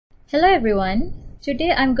Hello everyone,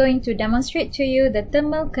 today I'm going to demonstrate to you the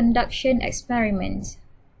thermal conduction experiment.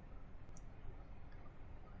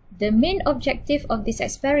 The main objective of this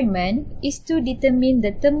experiment is to determine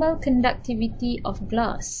the thermal conductivity of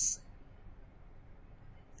glass.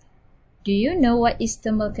 Do you know what is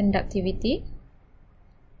thermal conductivity?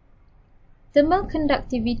 Thermal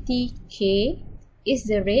conductivity K is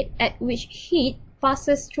the rate at which heat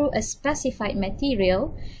passes through a specified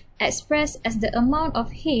material, expressed as the amount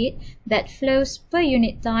of heat that flows per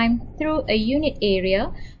unit time through a unit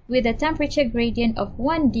area with a temperature gradient of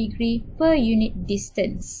 1 degree per unit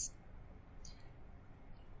distance.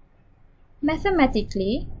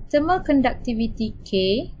 Mathematically, thermal conductivity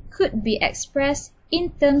K could be expressed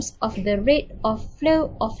in terms of the rate of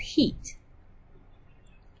flow of heat.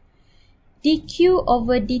 dq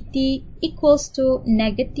over dt equals to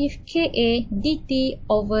negative Ka dt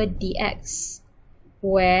over dx,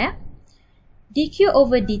 where dq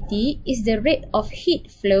over dt is the rate of heat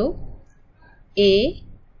flow, A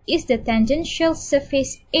is the tangential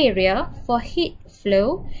surface area for heat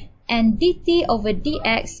flow, and dt over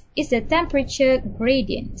dx is the temperature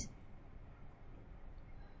gradient.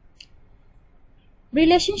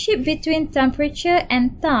 Relationship between temperature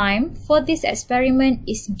and time for this experiment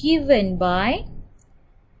is given by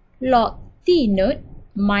log T naught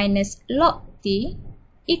minus log T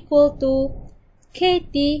equal to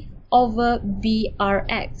Kt over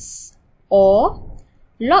Brx, or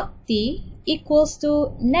log T equals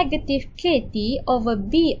to negative Kt over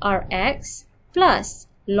Brx plus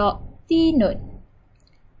log T naught,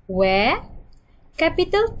 where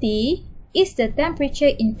capital T is the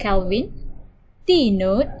temperature in Kelvin, T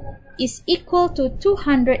naught is equal to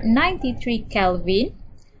 293 Kelvin,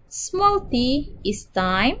 small t is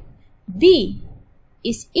time, B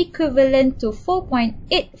is equivalent to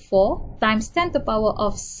 4.84 times 10 to the power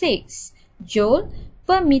of 6 joule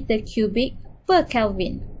per meter cubic per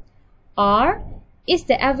Kelvin. R is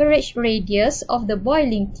the average radius of the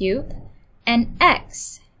boiling tube, and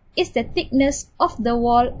X is the thickness of the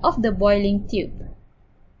wall of the boiling tube.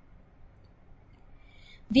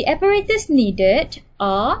 The apparatus needed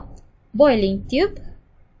are boiling tube,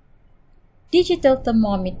 digital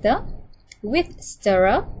thermometer with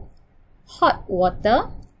stirrer, hot water.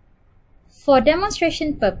 For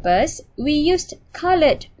demonstration purpose, we used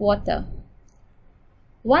colored water,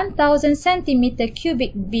 1000 cm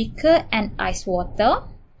cubic beaker and ice water,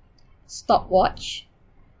 stopwatch,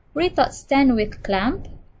 retort stand with clamp,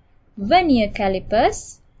 vernier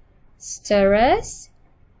calipers, stirrers,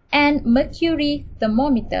 and mercury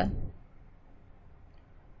thermometer.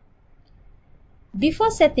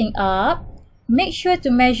 Before setting up, make sure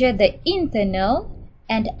to measure the internal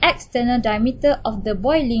and external diameter of the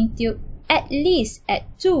boiling tube at least at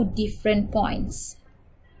 2 different points.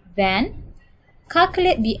 Then,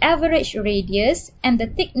 calculate the average radius and the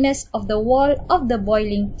thickness of the wall of the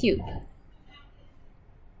boiling tube.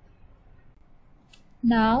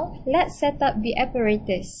 Now, let's set up the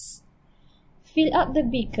apparatus. Fill up the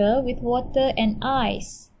beaker with water and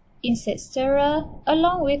ice. Insert stirrer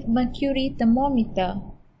along with mercury thermometer.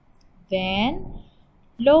 Then,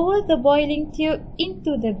 lower the boiling tube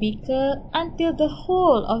into the beaker until the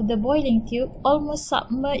whole of the boiling tube almost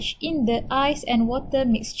submerged in the ice and water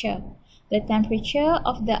mixture. The temperature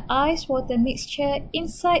of the ice-water mixture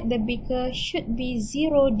inside the beaker should be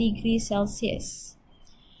 0 degrees Celsius.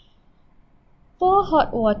 Pour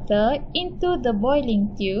hot water into the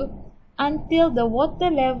boiling tube until the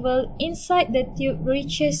water level inside the tube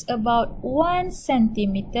reaches about 1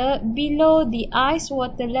 centimeter below the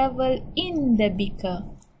ice-water level in the beaker.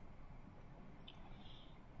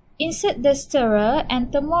 Insert the stirrer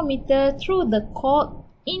and thermometer through the cork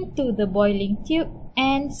into the boiling tube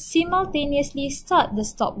and simultaneously start the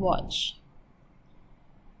stopwatch.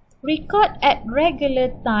 Record at regular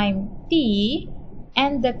time T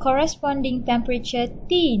and the corresponding temperature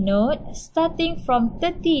T naught starting from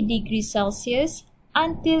 30 degrees Celsius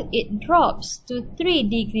until it drops to 3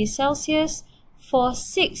 degrees Celsius for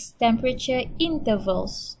 6 temperature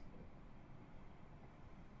intervals.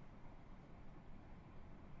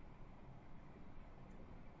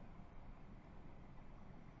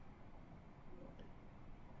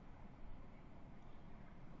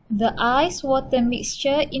 The ice-water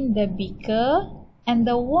mixture in the beaker and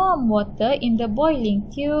the warm water in the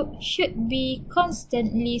boiling tube should be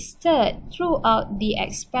constantly stirred throughout the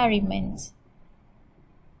experiment.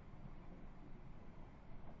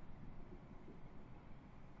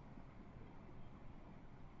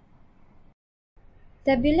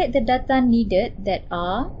 Tabulate the data needed, that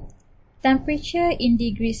are temperature in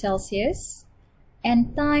degrees Celsius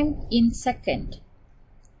and time in second.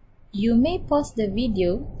 You may pause the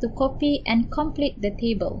video to copy and complete the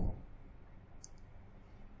table.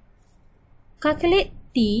 Calculate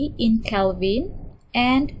T in Kelvin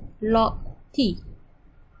and log T.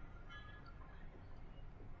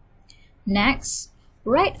 Next,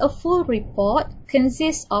 write a full report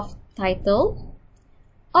consists of title,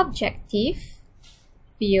 objective,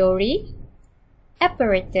 theory,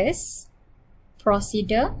 apparatus,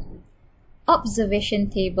 procedure, observation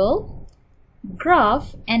table,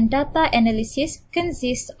 graph and data analysis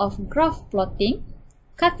consists of graph plotting,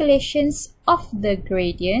 calculations of the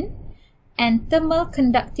gradient, and thermal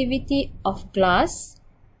conductivity of glass,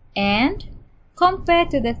 and compare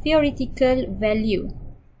to the theoretical value.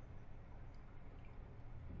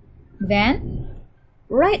 Then,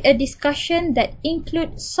 write a discussion that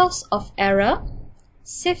includes source of error,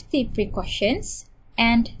 safety precautions,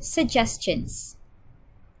 and suggestions.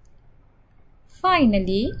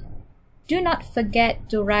 Finally, do not forget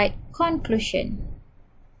to write conclusion.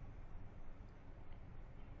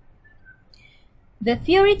 The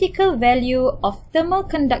theoretical value of thermal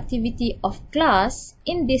conductivity of glass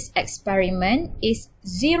in this experiment is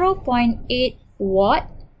 0.8 watt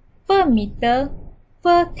per meter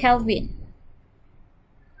per Kelvin.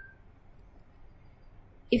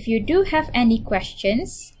 If you do have any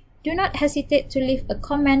questions, do not hesitate to leave a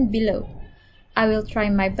comment below. I will try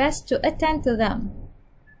my best to attend to them.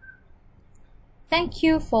 Thank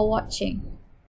you for watching.